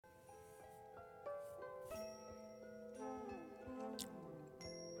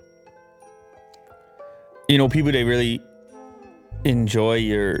You know, people, they really enjoy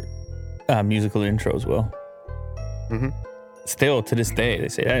your musical intros, Will. Mm-hmm. Still, to this day, they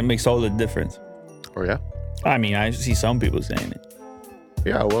say that it makes all the difference. Oh, yeah? I mean, I see some people saying it.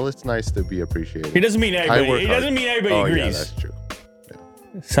 Yeah, well, it's nice to be appreciated. It doesn't mean everybody, agrees. Yeah, that's true.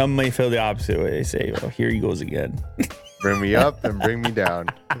 Yeah. Some may feel the opposite way. They say, well, here he goes again. Bring me up and bring me down.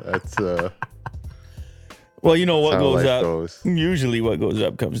 That's well, you know what goes up. Goes. Usually what goes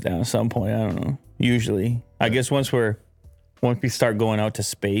up comes down at some point. I don't know. Usually. I guess once we start going out to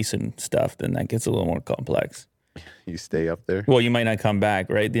space and stuff, then that gets a little more complex. You stay up there? Well, you might not come back,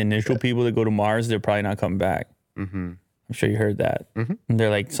 right? The initial people that go to Mars, they're probably not coming back. Mm-hmm. I'm sure you heard that. Mm-hmm. And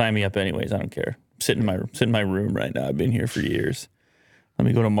they're like, sign me up anyways. I don't care. I'm sitting in my room right now. I've been here for years. Let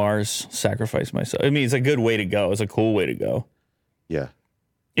me go to Mars, sacrifice myself. I mean, it's a good way to go. It's a cool way to go. Yeah.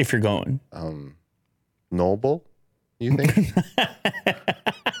 If you're going. Noble, you think?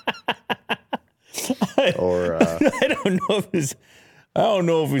 Or I don't know if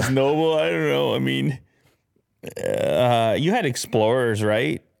it's noble. I don't know. I mean, you had explorers,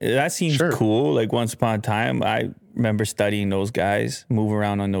 right? That seems cool. Like once upon a time, I remember studying those guys move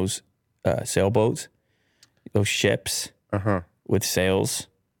around on those sailboats, those ships with sails.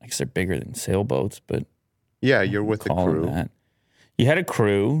 I guess they're bigger than sailboats, but yeah, you're with the crew. That. You had a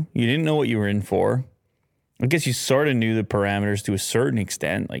crew. You didn't know what you were in for. I guess you sort of knew the parameters to a certain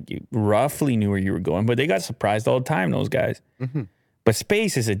extent. Like you roughly knew where you were going, but they got surprised all the time, those guys. Mm-hmm. But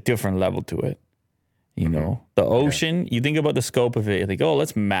space is a different level to it. You know, the ocean, you think about the scope of it, you're like, oh,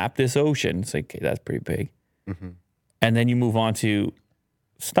 let's map this ocean. It's like, okay, that's pretty big. Mm-hmm. And then you move on to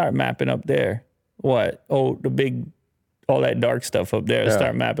start mapping up there. What? Oh, all that dark stuff up there. Yeah.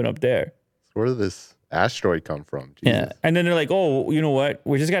 Start mapping up there. Where did this asteroid come from? Jesus. Yeah. And then they're like, oh, you know what?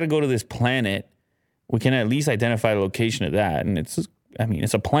 We just got to go to this planet. We can at least identify the location of that. And it's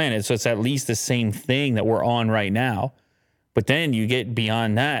a planet, so it's at least the same thing that we're on right now. But then you get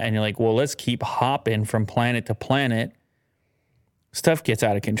beyond that and you're like, well, let's keep hopping from planet to planet. Stuff gets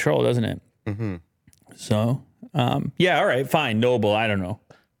out of control, doesn't it? Mm-hmm. So, yeah, all right, fine. Noble, I don't know.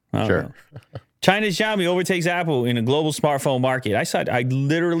 Sure. China's Xiaomi overtakes Apple in a global smartphone market. I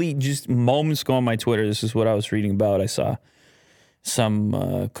literally just moments ago on my Twitter, this is what I was reading about. I saw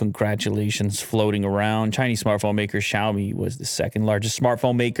some congratulations floating around. Chinese smartphone maker Xiaomi was the second largest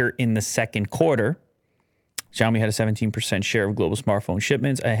smartphone maker in the second quarter. Xiaomi had a 17% share of global smartphone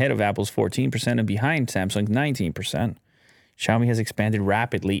shipments, ahead of Apple's 14% and behind Samsung's 19%. Xiaomi has expanded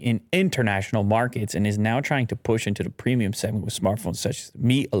rapidly in international markets and is now trying to push into the premium segment with smartphones such as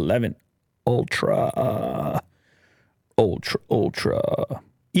Mi 11 Ultra.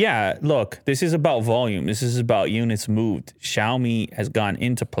 Yeah, look, this is about volume. This is about units moved. Xiaomi has gone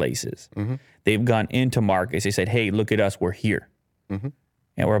into places. Mm-hmm. They've gone into markets. They said, hey, look at us. We're here. Mm-hmm.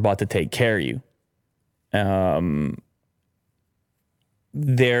 And we're about to take care of you.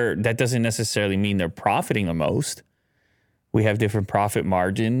 That doesn't necessarily mean they're profiting the most. We have different profit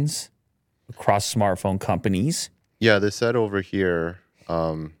margins across smartphone companies. Yeah, they said over here,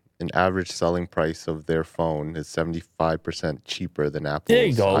 an average selling price of their phone is 75% cheaper than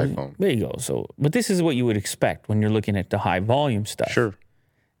Apple's iPhone. There you go. So, but this is what you would expect when you're looking at the high volume stuff. Sure.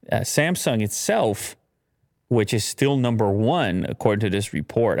 Samsung itself, which is still number one, according to this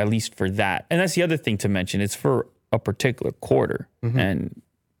report, at least for that. And that's the other thing to mention. It's for a particular quarter. Mm-hmm. And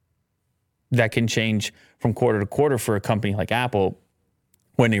that can change from quarter to quarter for a company like Apple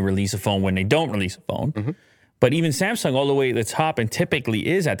when they release a phone, when they don't release a phone. Mm-hmm. But even Samsung, all the way to the top, and typically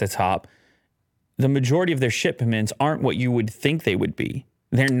is at the top, the majority of their shipments aren't what you would think they would be.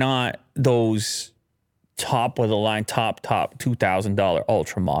 They're not those top of the line, top $2,000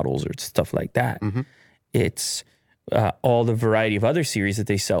 Ultra models or stuff like that. Mm-hmm. It's all the variety of other series that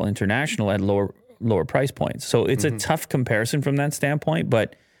they sell international at lower price points. So it's a tough comparison from that standpoint,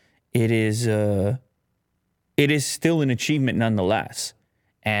 but it is still an achievement nonetheless,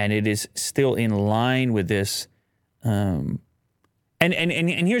 and it is still in line with this. And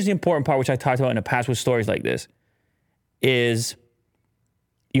here's the important part, which I talked about in the past with stories like this, is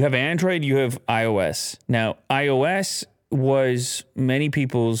you have Android, you have iOS. Now, iOS was many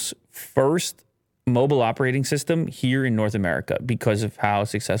people's first mobile operating system here in North America because of how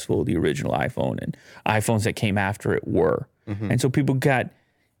successful the original iPhone and iPhones that came after it were. Mm-hmm. And so people got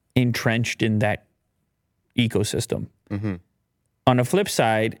entrenched in that ecosystem. Mm-hmm. On the flip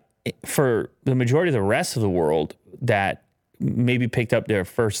side, for the majority of the rest of the world that maybe picked up their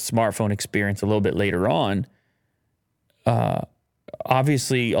first smartphone experience a little bit later on,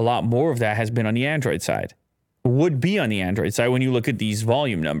 obviously a lot more of that has been on the Android side, would be on the Android side when you look at these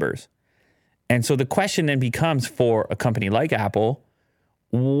volume numbers. And so the question then becomes for a company like Apple,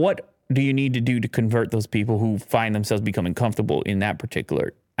 what do you need to do to convert those people who find themselves becoming comfortable in that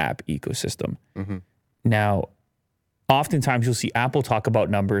particular app ecosystem? Now, oftentimes you'll see Apple talk about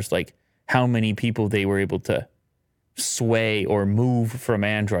numbers like how many people they were able to sway or move from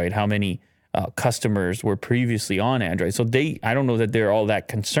Android, how many customers were previously on Android. So I don't know that they're all that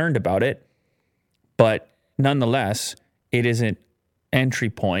concerned about it, but nonetheless, it is an entry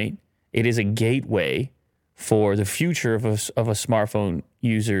point. It is a gateway for the future of a smartphone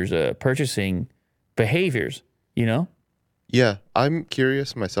user's purchasing behaviors, you know? Yeah, I'm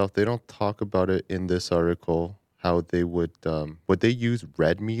curious myself. They don't talk about it in this article, how they would they use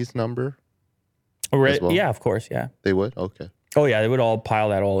Redmi's number? As well? Yeah, of course, yeah. They would? Okay. Oh, yeah, they would all pile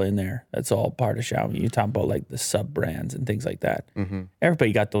that all in there. That's all part of Xiaomi. You're talking about like the sub-brands and things like that.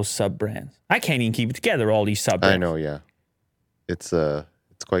 Everybody got those sub-brands. I can't even keep it together, all these sub-brands. I know, yeah. It's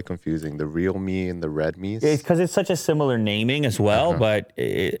quite confusing. The Realme and the Redmi's. It's because it's such a similar naming as well, but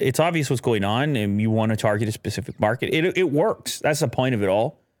it's obvious what's going on, and you want to target a specific market. It works. That's the point of it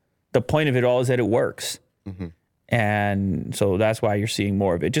all. The point of it all is that it works. And so that's why you're seeing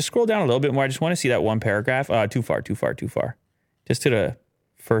more of it. Just scroll down a little bit more. I just want to see that one paragraph. Too far. Just to the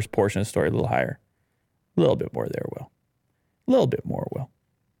first portion of the story, a little higher. A little bit more there, Will. A little bit more, Will.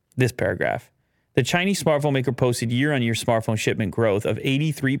 This paragraph. The Chinese smartphone maker posted year-on-year smartphone shipment growth of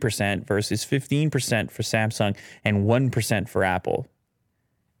 83% versus 15% for Samsung and 1% for Apple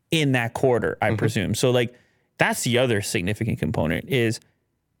in that quarter, I presume. So, like, that's the other significant component is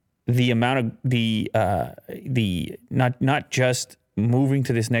the amount of the not just moving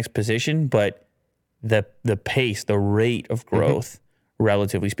to this next position, but the pace, the rate of growth,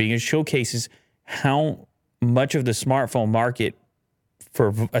 relatively speaking. It showcases how much of the smartphone market,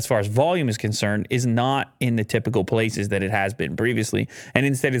 as far as volume is concerned, is not in the typical places that it has been previously, and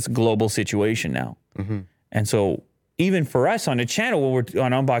instead it's a global situation now. And so even for us on the channel, when we're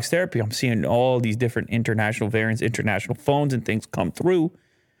on Unbox Therapy, I'm seeing all these different international variants, international phones and things come through,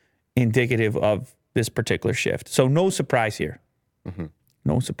 indicative of this particular shift. So no surprise here.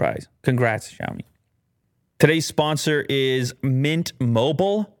 No surprise. Congrats, Xiaomi. Today's sponsor is Mint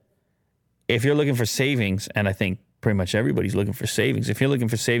Mobile. If you're looking for savings, and I think pretty much everybody's looking for savings. If you're looking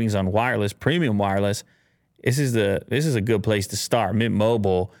for savings on wireless, premium wireless, this is a good place to start. Mint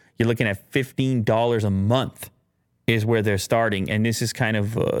Mobile, you're looking at $15 a month is where they're starting, and this is kind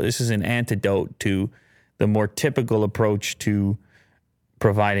of this is an antidote to the more typical approach to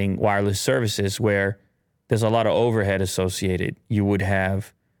providing wireless services, where there's a lot of overhead associated. You would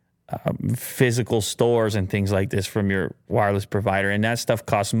have physical stores and things like this from your wireless provider, and that stuff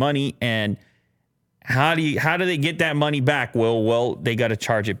costs money. And how do they get that money back? Well, they got to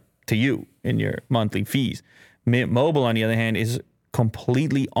charge it to you in your monthly fees. Mint Mobile, on the other hand, is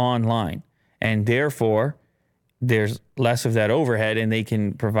completely online, and therefore there's less of that overhead, and they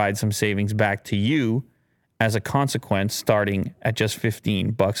can provide some savings back to you as a consequence, starting at just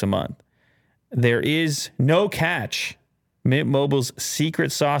 $15 a month. There is no catch. Mint Mobile's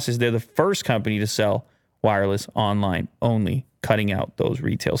secret sauce is they're the first company to sell wireless online only, cutting out those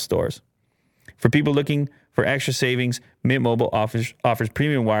retail stores. For people looking for extra savings, Mint Mobile offers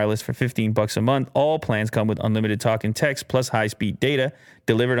premium wireless for $15 a month. All plans come with unlimited talk and text plus high-speed data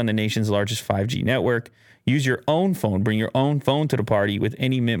delivered on the nation's largest 5G network. Use your own phone. Bring your own phone to the party with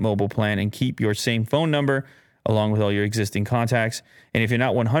any Mint Mobile plan and keep your same phone number along with all your existing contacts. And if you're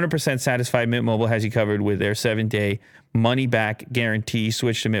not 100% satisfied, Mint Mobile has you covered with their 7-day money-back guarantee.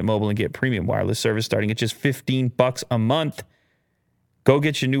 Switch to Mint Mobile and get premium wireless service starting at just $15 a month. Go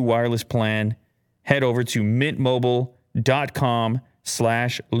get your new wireless plan. Head over to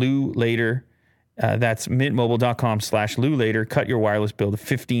mintmobile.com/LouLater. That's mintmobile.com/LouLater. Cut your wireless bill to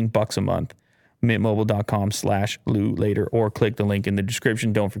 $15 a month. mintmobile.com/LouLater, or click the link in the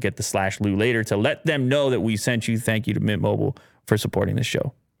description. Don't forget the /LouLater to let them know that we sent you. Thank you to Mint Mobile for supporting the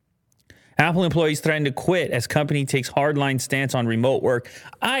show. Apple employees threaten to quit as company takes hardline stance on remote work.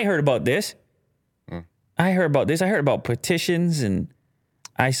 I heard about this. I heard about petitions, and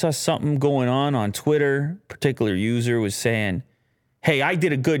I saw something going on Twitter. A particular user was saying, hey, I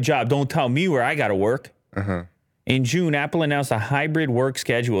did a good job. Don't tell me where I got to work. In June, Apple announced a hybrid work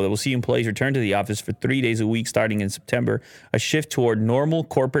schedule that will see employees return to the office for 3 days a week starting in September, a shift toward normal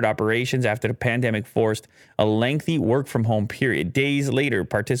corporate operations after the pandemic forced a lengthy work-from-home period. Days later,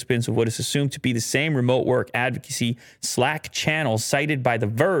 participants of what is assumed to be the same remote work advocacy Slack channel cited by The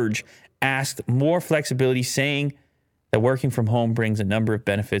Verge asked more flexibility, saying that working from home brings a number of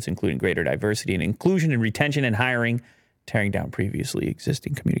benefits, including greater diversity and inclusion in retention and hiring, tearing down previously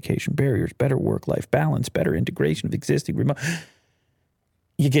existing communication barriers, better work-life balance, better integration of existing remote.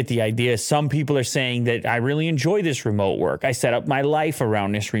 you get the idea. Some people are saying that I really enjoy this remote work. I set up my life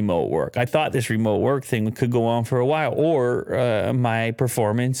around this remote work. I thought this remote work thing could go on for a while, or my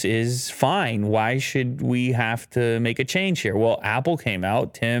performance is fine. Why should we have to make a change here? Well, Apple came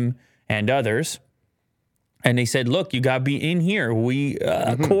out, Tim and others, and they said, look, you got to be in here.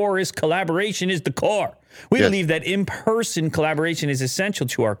 Core is collaboration is the core. We believe that in-person collaboration is essential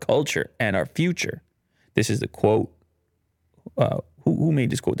to our culture and our future. This is the quote. Who made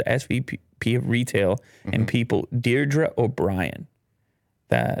this quote? The SVP of Retail and People, Deirdre O'Brien.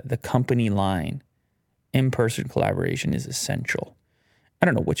 The company line, in-person collaboration is essential. I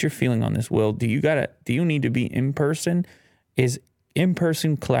don't know what's your feeling on this, Will. Do you need to be in person? Is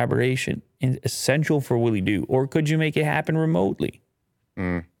in-person collaboration essential for Willie Do, or could you make it happen remotely?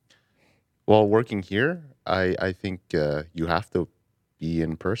 Well, working here, I think you have to be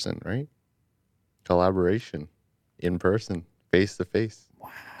in person, right? Collaboration, in person. Face to face. Wow.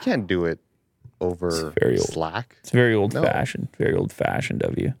 You can't do it over Slack. It's very old-fashioned. Very old-fashioned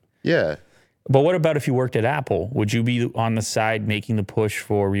of you. Yeah. But what about if you worked at Apple? Would you be on the side making the push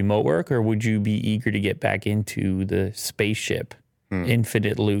for remote work, or would you be eager to get back into the spaceship,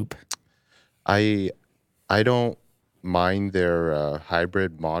 infinite loop? I don't mind their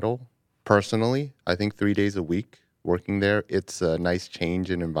hybrid model personally. I think 3 days a week working there, it's a nice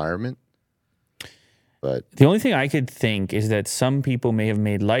change in environment. But the only thing I could think is that some people may have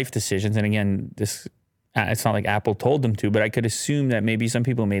made life decisions. And again, it's not like Apple told them to, but I could assume that maybe some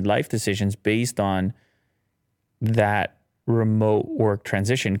people made life decisions based on that remote work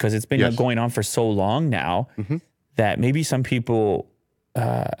transition, because it's been going on for so long now that maybe some people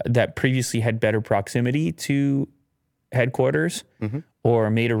that previously had better proximity to headquarters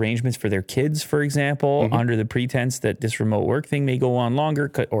or made arrangements for their kids, for example, under the pretense that this remote work thing may go on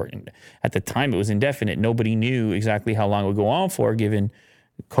longer, or at the time it was indefinite. Nobody knew exactly how long it would go on for, given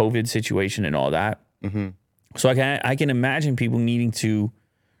the COVID situation and all that. So I can imagine people needing to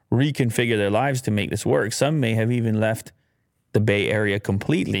reconfigure their lives to make this work. Some may have even left the Bay Area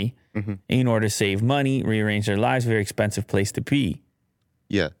completely in order to save money, rearrange their lives. Very expensive place to be.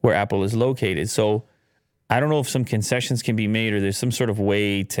 Yeah, where Apple is located. So I don't know if some concessions can be made, or there's some sort of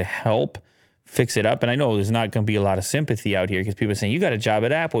way to help fix it up. And I know there's not going to be a lot of sympathy out here, because people are saying, you got a job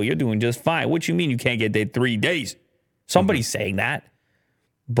at Apple, you're doing just fine. What you mean you can't get there 3 days? Somebody's saying that.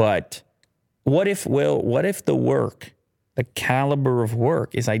 But what if the work, the caliber of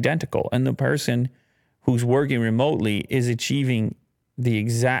work is identical, and the person who's working remotely is achieving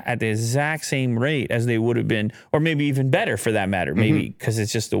at the exact same rate as they would have been, or maybe even better for that matter, maybe because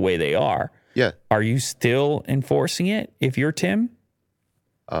it's just the way they are. Yeah. Are you still enforcing it if you're Tim?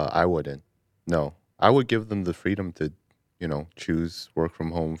 I wouldn't. No. I would give them the freedom to, choose work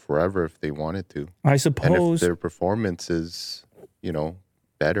from home forever if they wanted to. I suppose. And if their performance is,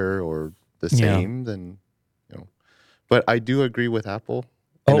 better or the same, then, But I do agree with Apple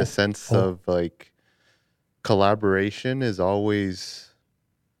in a sense of like collaboration is always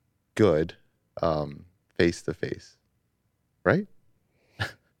good face to face, right?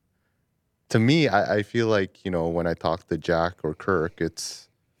 To me, I feel like, when I talk to Jack or Kirk, it's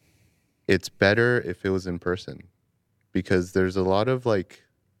better if it was in person, because there's a lot of like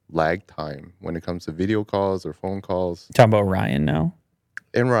lag time when it comes to video calls or phone calls. Talking about Ryan now?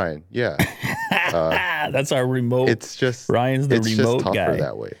 And Ryan, yeah. That's our remote. It's just Ryan's the remote just tougher guy.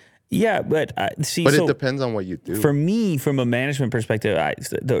 that way. Yeah, but see, but so it depends on what you do. For me, from a management perspective,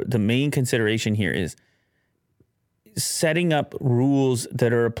 the main consideration here is setting up rules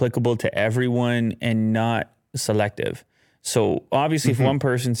that are applicable to everyone and not selective. So obviously, if one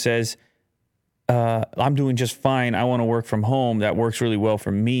person says, I'm doing just fine, I want to work from home, that works really well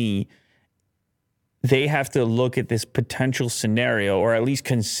for me, they have to look at this potential scenario, or at least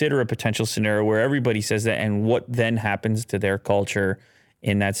consider a potential scenario where everybody says that, and what then happens to their culture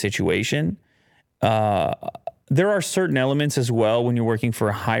in that situation. There are certain elements as well when you're working for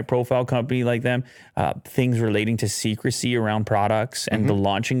a high-profile company like them, things relating to secrecy around products and the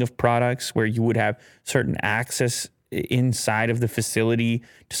launching of products, where you would have certain access inside of the facility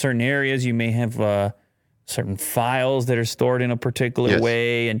to certain areas. You may have certain files that are stored in a particular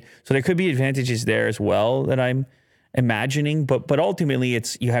way. And so there could be advantages there as well that I'm imagining. But ultimately,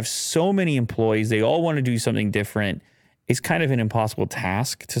 you have so many employees. They all want to do something different. It's kind of an impossible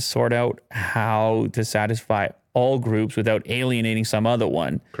task to sort out how to satisfy all groups without alienating some other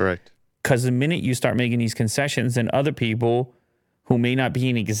one. Correct. Because the minute you start making these concessions, then other people who may not be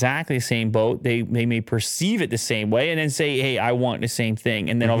in exactly the same boat, they may perceive it the same way and then say, hey, I want the same thing.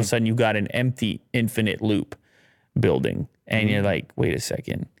 And then all of a sudden you've got an empty, infinite loop building. And you're like, wait a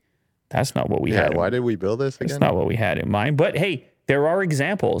second. That's not what we had. Why did we build this again? That's not what we had in mind. But hey, there are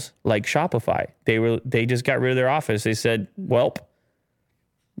examples like Shopify. They just got rid of their office. They said, "Welp,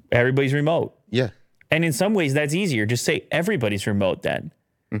 everybody's remote." Yeah. And in some ways, that's easier. Just say everybody's remote then,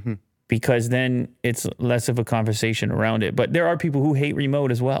 because then it's less of a conversation around it. But there are people who hate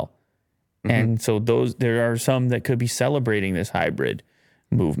remote as well, and so there are some that could be celebrating this hybrid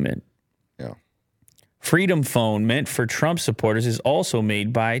movement. Yeah. Freedom Phone, meant for Trump supporters, is also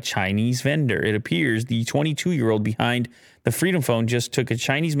made by a Chinese vendor. It appears the 22-year-old behind the Freedom Phone just took a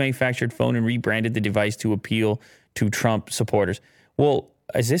Chinese-manufactured phone and rebranded the device to appeal to Trump supporters. Well,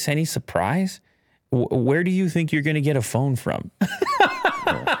 is this any surprise? Where do you think you're going to get a phone from?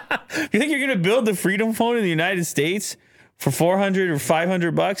 You think you're going to build the Freedom Phone in the United States for $400 or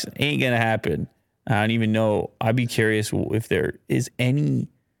 $500? Ain't going to happen. I don't even know. I'd be curious if there is any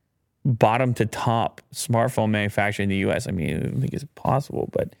bottom to top smartphone manufacturer in the U.S. I mean, I don't think it's possible.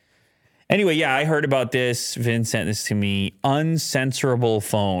 But anyway, yeah, I heard about this. Vin sent this to me. Uncensorable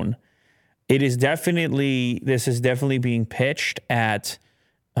phone. This is definitely being pitched at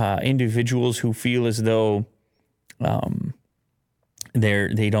individuals who feel as though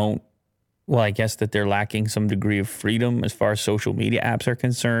they don't, well, I guess that they're lacking some degree of freedom as far as social media apps are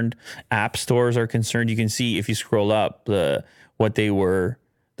concerned, app stores are concerned. You can see if you scroll up the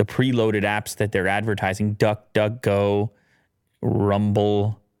preloaded apps that they're advertising: DuckDuckGo,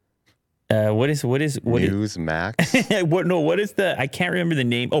 Rumble. What is Newsmax? What is I can't remember the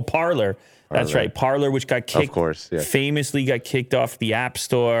name. Oh, Parler. That's right. Parler, which got kicked, of course, yeah. Famously got kicked off the App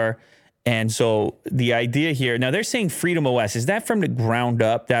Store. And so the idea here, now they're saying Freedom OS. Is that from the ground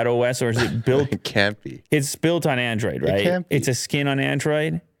up, that OS, or is it built? It can't be. It's built on Android, right? It can't be. It's a skin on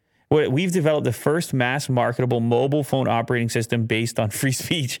Android. We've developed the first mass marketable mobile phone operating system based on free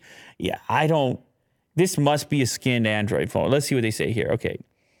speech. Yeah, this must be a skinned Android phone. Let's see what they say here. Okay.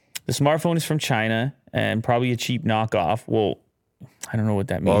 The smartphone is from China and probably a cheap knockoff. Well, I don't know what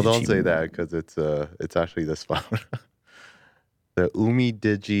that means. Well, don't say that because it's actually this phone. The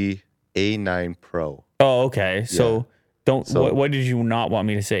UmiDigi A9 Pro. Oh, okay. So what did you not want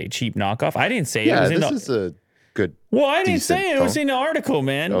me to say? Cheap knockoff? I didn't say it. Yeah, this is a good. Well, I didn't say it. It was in the article,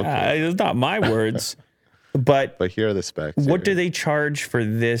 man. Okay. It's not my words. But here are the specs. What do they charge for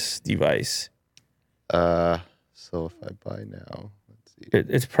this device? So if I buy now, let's see.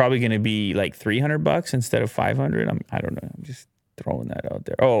 It's probably going to be like $300 instead of $500. I don't know. I'm just throwing that out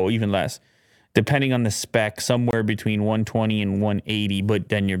there. Oh, even less. Depending on the spec, somewhere between 120 and 180, but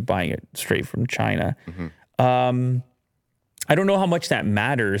then you're buying it straight from China. I don't know how much that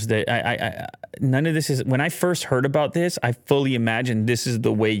matters. That none of this is. When I first heard about this, I fully imagined this is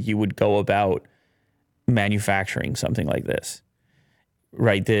the way you would go about manufacturing something like this,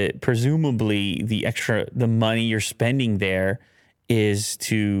 right? Presumably the money you're spending there is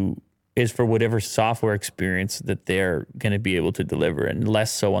for whatever software experience that they're going to be able to deliver, and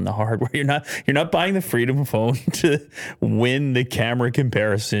less so on the hardware. You're not buying the Freedom Phone to win the camera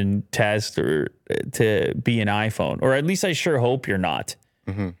comparison test or to be an iPhone, or at least I sure hope you're not.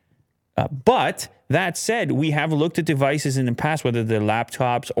 But that said, we have looked at devices in the past, whether they're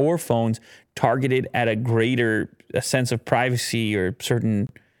laptops or phones, targeted at a sense of privacy or certain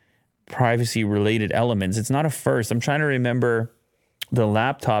privacy-related elements. It's not a first. I'm trying to remember the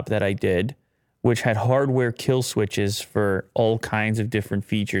laptop that I did, which had hardware kill switches for all kinds of different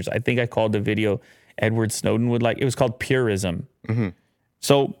features. I think I called the video Edward Snowden would like. It was called Purism.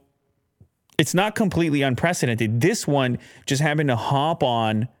 So it's not completely unprecedented. This one just happened to hop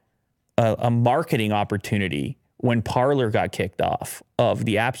on a marketing opportunity when Parler got kicked off of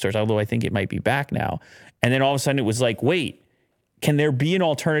the app stores, although I think it might be back now. And then all of a sudden it was like, wait, can there be an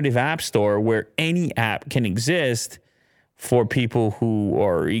alternative app store where any app can exist for people who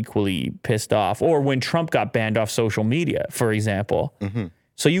are equally pissed off? Or when Trump got banned off social media, for example.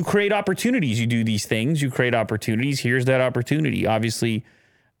 So you create opportunities. You do these things. You create opportunities. Here's that opportunity. Obviously,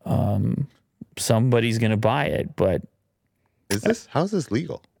 somebody's going to buy it. But how's this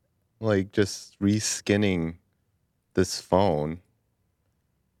legal? Like just reskinning this phone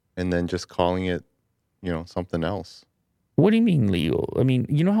and then just calling it, something else. What do you mean legal? I mean,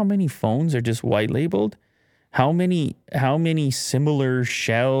 you know how many phones are just white labeled? How many similar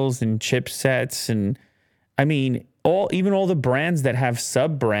shells and chipsets, and I mean even all the brands that have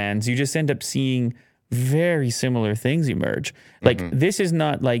sub brands, you just end up seeing very similar things emerge. Like this is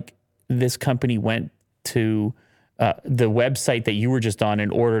not like this company went to the website that you were just on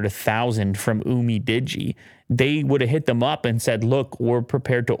and ordered 1,000 from UmiDigi. They would have hit them up and said, "Look, we're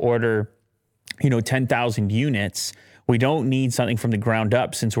prepared to order, 10,000 units. We don't need something from the ground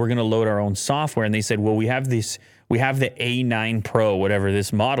up since we're going to load our own software." And they said, "Well, we have the A9 Pro, whatever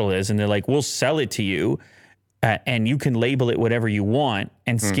this model is." And they're like, "We'll sell it to you. and you can label it whatever you want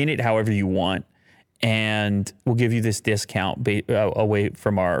and skin it however you want, and we'll give you this discount away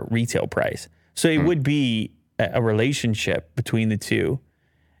from our retail price. So it would be a relationship between the two.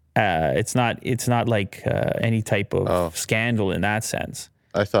 It's not like any type of scandal in that sense.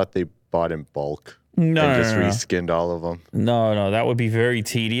 I thought they bought in bulk. No, and just no. reskinned all of them. No, that would be very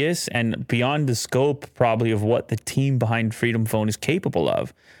tedious and beyond the scope probably of what the team behind Freedom Phone is capable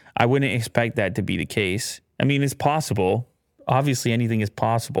of. I wouldn't expect that to be the case. I mean, it's possible. Obviously, anything is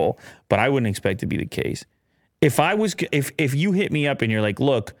possible, but I wouldn't expect it to be the case. If you hit me up and you're like,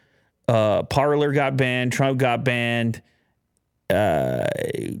 look, Parler got banned, Trump got banned, we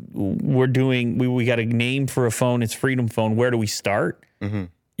got a name for a phone, it's Freedom Phone, where do we start? Mm-hmm.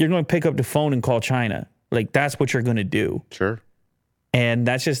 You're going to pick up the phone and call China. Like, that's what you're going to do. Sure. And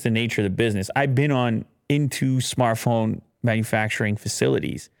that's just the nature of the business. I've been into smartphone manufacturing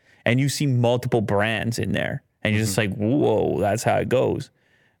facilities, and you see multiple brands in there, and you're just like, whoa, that's how it goes.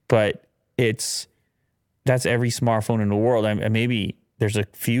 But that's every smartphone in the world. And maybe there's a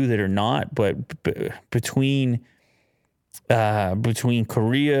few that are not, but between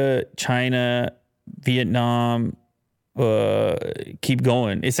Korea, China, Vietnam, keep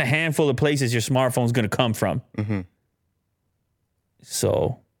going. It's a handful of places your smartphone's going to come from. Mm-hmm.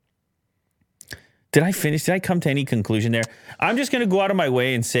 So, did I finish? Did I come to any conclusion there? I'm just going to go out of my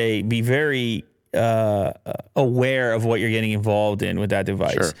way and say, be very aware of what you're getting involved in with that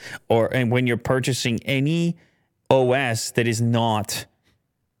device. Sure. And when you're purchasing any OS that is not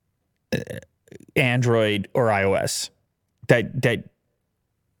Android or iOS, but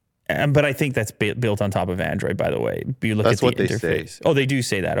I think that's built on top of Android, by the way. You look That's at the what interface. they say. Oh, they do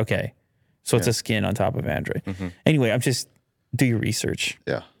say that. Okay. So it's a skin on top of Android. Mm-hmm. Anyway, do your research.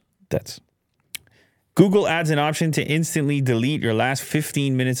 Yeah. Google adds an option to instantly delete your last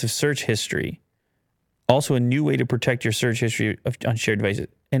 15 minutes of search history. Also, a new way to protect your search history on shared devices.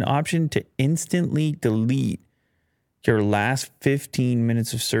 An option to instantly delete your last 15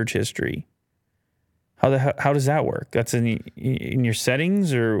 minutes of search history. How does that work? That's in your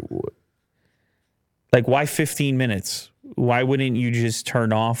settings, or like, why 15 minutes? Why wouldn't you just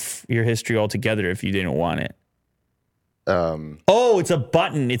turn off your history altogether if you didn't want it? It's a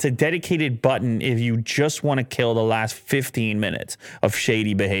button. It's a dedicated button if you just want to kill the last 15 minutes of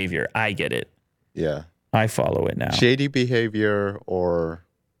shady behavior. I get it. Yeah. I follow it now. Shady behavior, or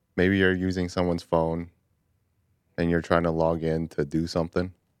maybe you're using someone's phone and you're trying to log in to do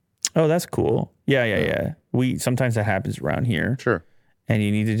something. Oh, that's cool. Yeah. Sometimes that happens around here. Sure. And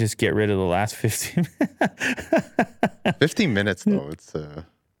you need to just get rid of the last 15 15 minutes, though. It's a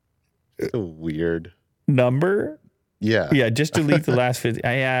weird number. Yeah. Yeah, just delete the last 50.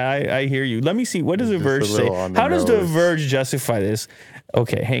 I hear you. Let me see. What does The Verge say? How does The nose. Verge justify this?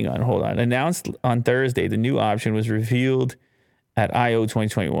 Okay, hold on. Announced on Thursday, the new option was revealed at I/O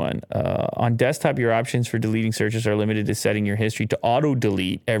 2021. On desktop, your options for deleting searches are limited to setting your history to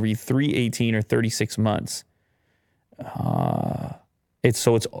auto-delete every 3, 18, or 36 months. Wow.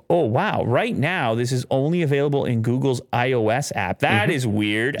 Right now, this is only available in Google's iOS app. That is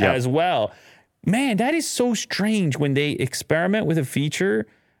weird as well. Man, that is so strange when they experiment with a feature.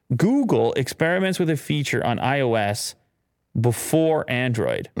 Google experiments with a feature on iOS before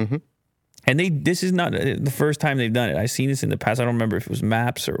Android. Mm-hmm. And this is not the first time they've done it. I've seen this in the past. I don't remember if it was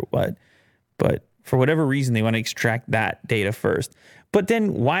Maps or what. But for whatever reason, they want to extract that data first. But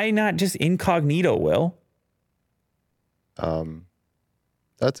then why not just incognito, Will?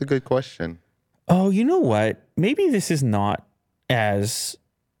 That's a good question. Oh, you know what? Maybe this is not as...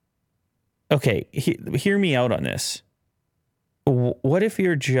 Okay, hear me out on this. What if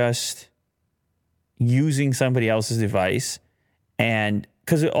you're just using somebody else's device, and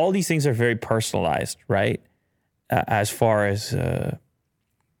because all these things are very personalized, right? As far as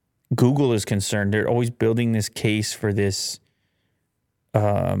Google is concerned, they're always building this case for this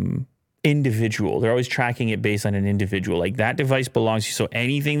individual. They're always tracking it based on an individual. Like, that device belongs to you, so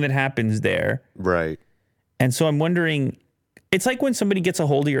anything that happens there. Right. And so I'm wondering... It's like when somebody gets a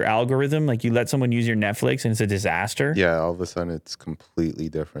hold of your algorithm, like you let someone use your Netflix and it's a disaster. Yeah, all of a sudden it's completely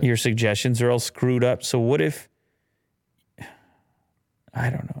different. Your suggestions are all screwed up. So what if, I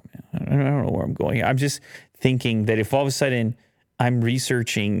don't know, man. I don't know where I'm going. I'm just thinking that if all of a sudden I'm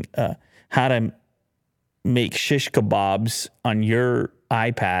researching how to make shish kebabs on your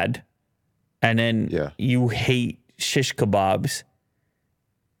iPad, and then you hate shish kebabs,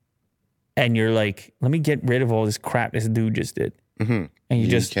 and you're like, let me get rid of all this crap this dude just did. Mm-hmm. And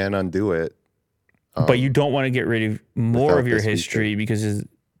you can't undo it. But you don't want to get rid of more of your history because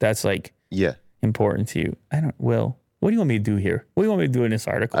that's like important to you. Will, what do you want me to do here? What do you want me to do in this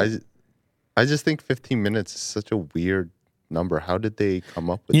article? I just think 15 minutes is such a weird number. How did they come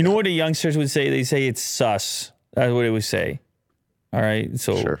up with You know that? what the youngsters would say? They say it's sus. That's what it would say. All right.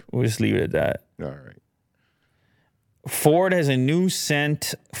 So Sure. we'll just leave it at that. All right. Ford has a new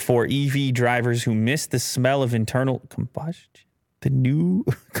scent for EV drivers who miss the smell of internal combustion. The new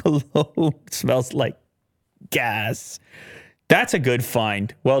cologne smells like gas. That's a good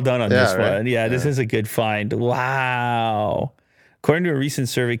find. Well done on this right? one. Yeah, this is a good find. Wow. According to a recent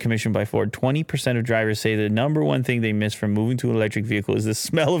survey commissioned by Ford, 20% of drivers say the number one thing they miss from moving to an electric vehicle is the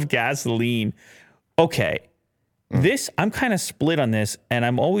smell of gasoline. Okay. This, I'm kind of split on this, and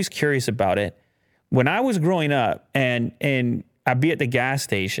I'm always curious about it. When I was growing up and I'd be at the gas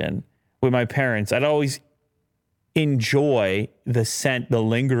station with my parents, I'd always enjoy the scent, the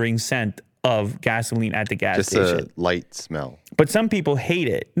lingering scent of gasoline at the gas station. Just a light smell. But some people hate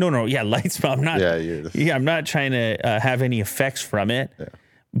it. No, light smell. I'm not. I'm not trying to have any effects from it. Yeah.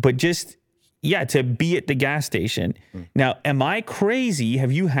 But just to be at the gas station. Now, am I crazy?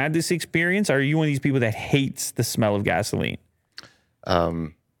 Have you had this experience? Or are you one of these people that hates the smell of gasoline?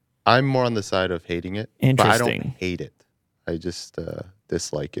 I'm more on the side of hating it. But I don't hate it. I just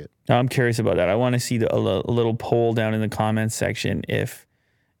dislike it. Now, I'm curious about that. I want to see a little poll down in the comments section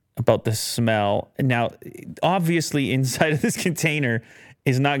about the smell. Now, obviously, inside of this container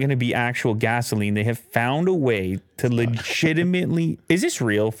is not going to be actual gasoline. They have found a way to legitimately... Is this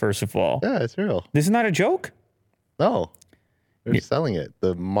real, first of all? Yeah, it's real. This is not a joke? No. They're selling it.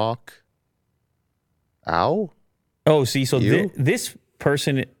 The mock... Ow? Oh, see, so this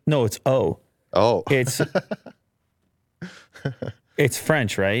person... No, it's O. Oh. It's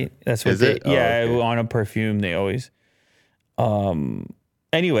French, right? That's what it? Yeah, okay. On a perfume, they always...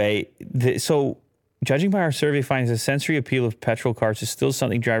 Anyway, so judging by our survey finds the sensory appeal of petrol cars is still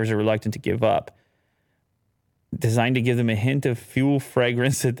something drivers are reluctant to give up. Designed to give them a hint of fuel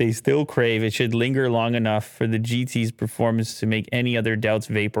fragrance that they still crave, it should linger long enough for the GT's performance to make any other doubts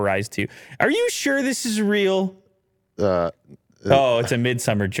vaporize too. Are you sure this is real? It's a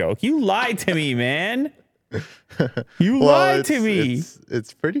midsummer joke. You lied to me, man. You lied to me.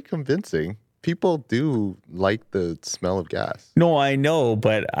 It's pretty convincing. People do like the smell of gas. No, I know,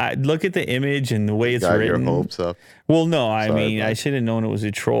 but I look at the image and the way it's Got written. your hopes up. Well, no, I should have known it was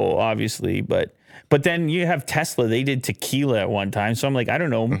a troll, obviously, but then you have Tesla. They did tequila at one time, so I'm like, I don't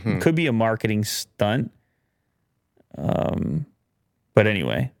know, could be a marketing stunt. But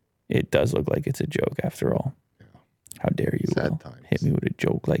anyway, it does look like it's a joke after all. Yeah. How dare you hit me with a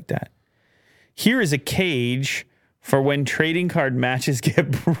joke like that? Here is a cage for when trading card matches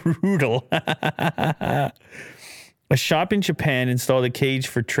get brutal. A shop in Japan installed a cage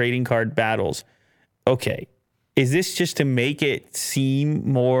for trading card battles. Okay. Is this just to make it seem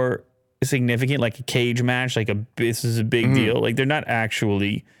more significant, like a cage match? Like this is a big deal. Like they're not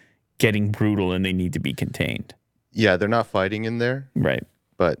actually getting brutal and they need to be contained. Yeah, they're not fighting in there. Right.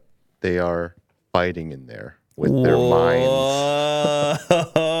 But they are fighting in there with their minds.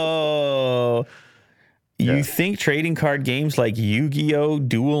 You think trading card games like Yu-Gi-Oh!,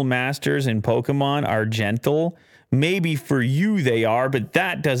 Duel Masters, and Pokemon are gentle? Maybe for you they are, but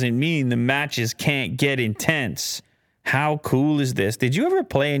that doesn't mean the matches can't get intense. How cool is this? Did you ever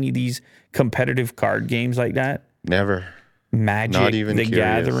play any of these competitive card games like that? Never. Magic, Not even The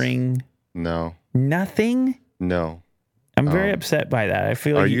curious. Gathering? No. Nothing? No. I'm very upset by that. I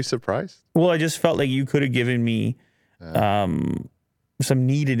feel like... Are you surprised? Well, I just felt like you could have given me... some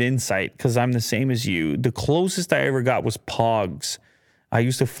needed insight because I'm the same as you. The closest I ever got was Pogs. I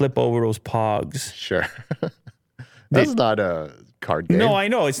used to flip over those Pogs. Sure. That's not a card game. No, I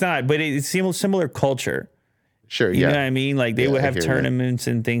know it's not, but it's similar culture. Sure, You know what I mean? Like they would have tournaments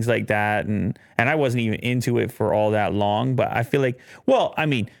and things like that. And I wasn't even into it for all that long, but I feel like,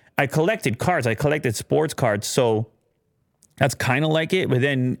 I collected cards. I collected sports cards. So that's kind of like it. But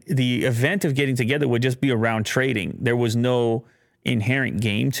then the event of getting together would just be around trading. There was no inherent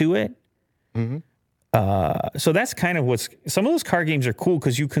game to it. So that's kind of some of those card games are cool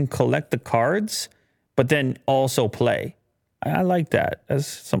because you can collect the cards, but then also play. I like that. There's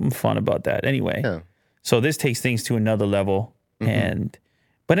something fun about that. Anyway, so this takes things to another level.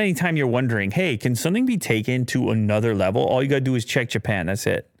 But anytime you're wondering, hey, can something be taken to another level? All you got to do is check Japan. That's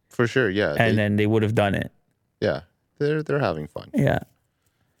it. For sure, yeah. And then they would have done it. Yeah, they're having fun. Yeah.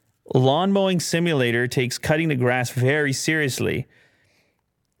 Lawn mowing simulator takes cutting the grass very seriously.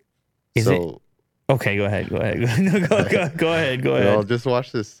 Is it? Okay, go ahead. Go ahead. Go ahead. I'll just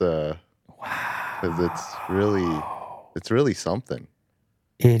watch this. Wow. Because it's really something.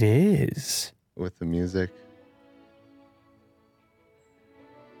 It is. With the music.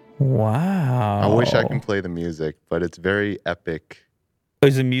 Wow. I wish I can play the music, but it's very epic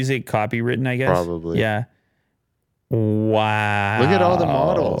Is the music copywritten, I guess? Probably. Yeah. Wow. Look at all the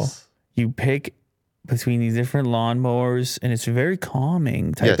models. You pick between these different lawnmowers, and it's a very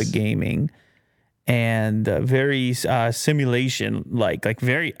calming type of gaming, and very simulation, like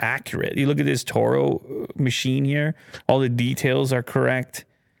very accurate. You look at this Toro machine here; all the details are correct.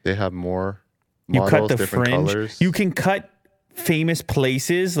 They have more models, you cut the different fringe. colors. You can cut famous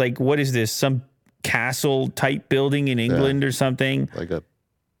places. Like, what is this? Some castle type building in England or something, like a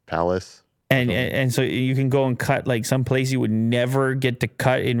palace. And so you can go and cut like some place you would never get to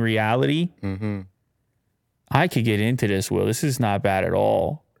cut in reality. Mm-hmm. I could get into this, Will. This is not bad at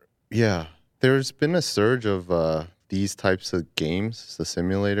all. Yeah. There's been a surge of these types of games, the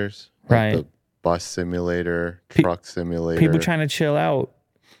simulators. Like right. the bus simulator, truck simulator. People trying to chill out.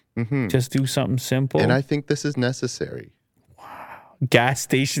 Mm-hmm. Just do something simple. And I think this is necessary. Wow. Gas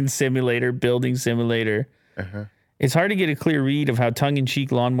station simulator, building simulator. Uh-huh. It's hard to get a clear read of how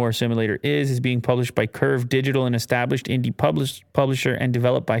tongue-in-cheek Lawnmower Simulator is. It's being published by Curve Digital, an established indie publisher, and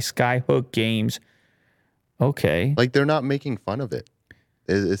developed by Skyhook Games. Okay. Like, they're not making fun of it.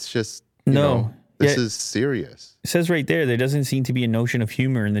 It's just, you know, this is serious. It says right there doesn't seem to be a notion of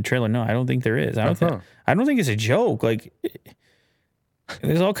humor in the trailer. No, I don't think there is. I don't think it's a joke. Like,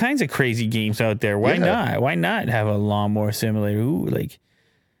 there's all kinds of crazy games out there. Why not? Why not have a Lawnmower Simulator? Ooh, like,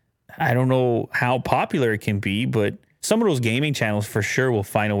 I don't know how popular it can be, but some of those gaming channels for sure will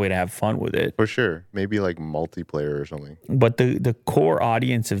find a way to have fun with it. For sure. Maybe like multiplayer or something. But the core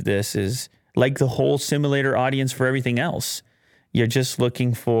audience of this is like the whole simulator audience for everything else. You're just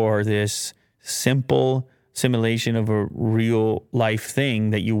looking for this simple simulation of a real life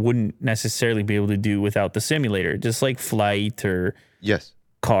thing that you wouldn't necessarily be able to do without the simulator, just like flight or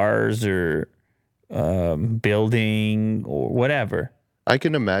cars or building or whatever. I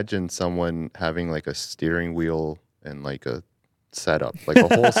can imagine someone having like a steering wheel and like a setup, like a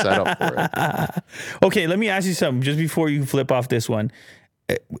whole setup for it. Okay, let me ask you something just before you flip off this one.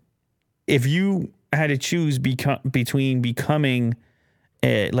 If you had to choose between becoming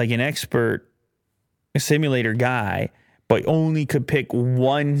like an expert simulator guy, but only could pick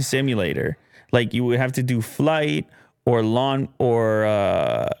one simulator, like you would have to do flight or lawn or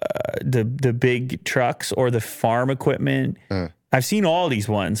the big trucks or the farm equipment. I've seen all these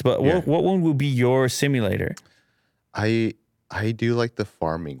ones, but what one would be your simulator? I do like the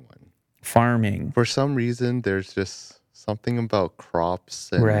farming one. Farming. For some reason, there's just something about crops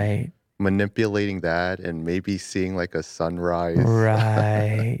and manipulating that and maybe seeing like a sunrise.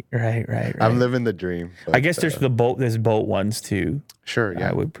 Right. I'm living the dream. But, I guess there's there's boat ones too. Sure, yeah.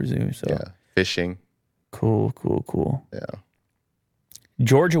 I would presume so. Yeah. Fishing. Cool. Yeah.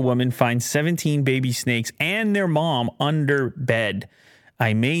 Georgia woman finds 17 baby snakes and their mom under bed.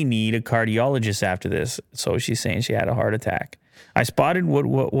 I may need a cardiologist after this. So she's saying she had a heart attack. I spotted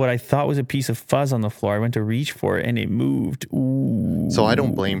what I thought was a piece of fuzz on the floor. I went to reach for it and it moved. Ooh. So I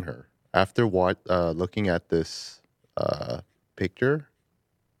don't blame her. After looking at this picture,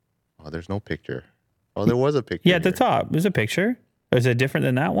 there's no picture. Oh, there was a picture. Yeah, at the top. There's a picture. Is it different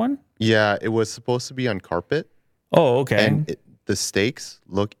than that one? Yeah, it was supposed to be on carpet. Oh, okay. And the stakes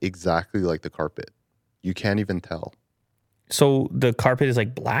look exactly like the carpet. You can't even tell. So the carpet is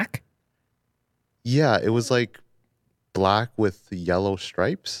like black? Yeah, it was like black with yellow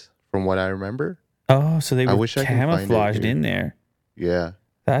stripes from what I remember. Oh, so they were camouflaged in there. Yeah.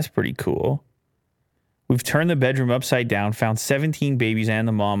 That's pretty cool. We've turned the bedroom upside down, found 17 babies and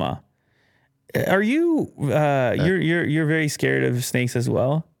the mama. Are you you're very scared of snakes as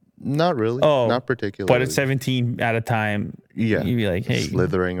well? Not really. Oh, not particularly. But at 17 at a time, you'd be like, hey.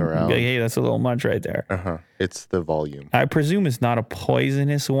 Slithering around. Like, hey, that's a little much right there. It's the volume. I presume it's not a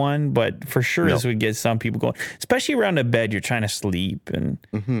poisonous one, but for sure this would get some people going. Especially around the bed, you're trying to sleep, and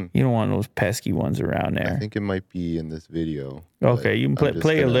you don't want those pesky ones around there. I think it might be in this video. Okay, you can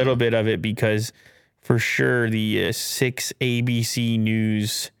play a little bit of it because for sure the 6 ABC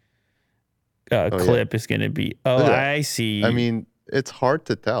News clip is going to be... I see. I mean... It's hard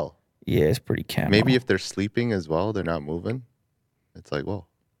to tell. Yeah, it's pretty camo. Maybe if they're sleeping as well, they're not moving. It's like, whoa.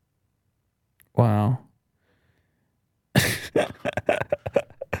 Wow.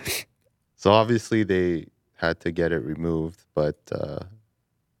 So obviously they had to get it removed, but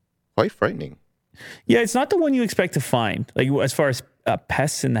quite frightening. Yeah, it's not the one you expect to find. Like as far as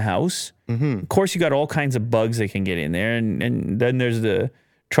pests in the house, of course you got all kinds of bugs that can get in there, and then there's the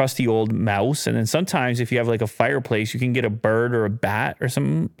trusty old mouse, and then sometimes if you have like a fireplace, you can get a bird or a bat or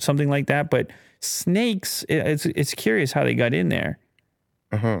something like that. But snakes, it's curious how they got in there.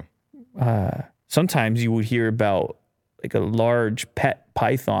 Sometimes you would hear about like a large pet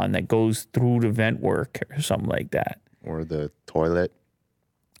python that goes through the vent work or something like that, or the toilet.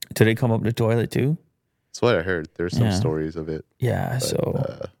 Do they come up the toilet too? That's what I heard. There's some stories of it. Yeah, but,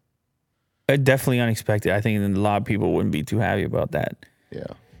 so definitely unexpected. I think a lot of people wouldn't be too happy about that. Yeah.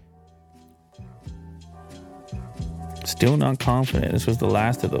 Still not confident. This was the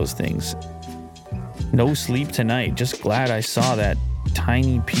last of those things. No sleep tonight. Just glad I saw that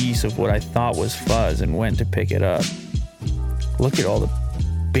tiny piece of what I thought was fuzz and went to pick it up. Look at all the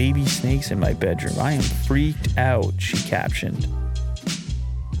baby snakes in my bedroom. I am freaked out, she captioned.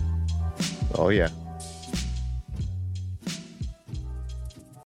 Oh, yeah.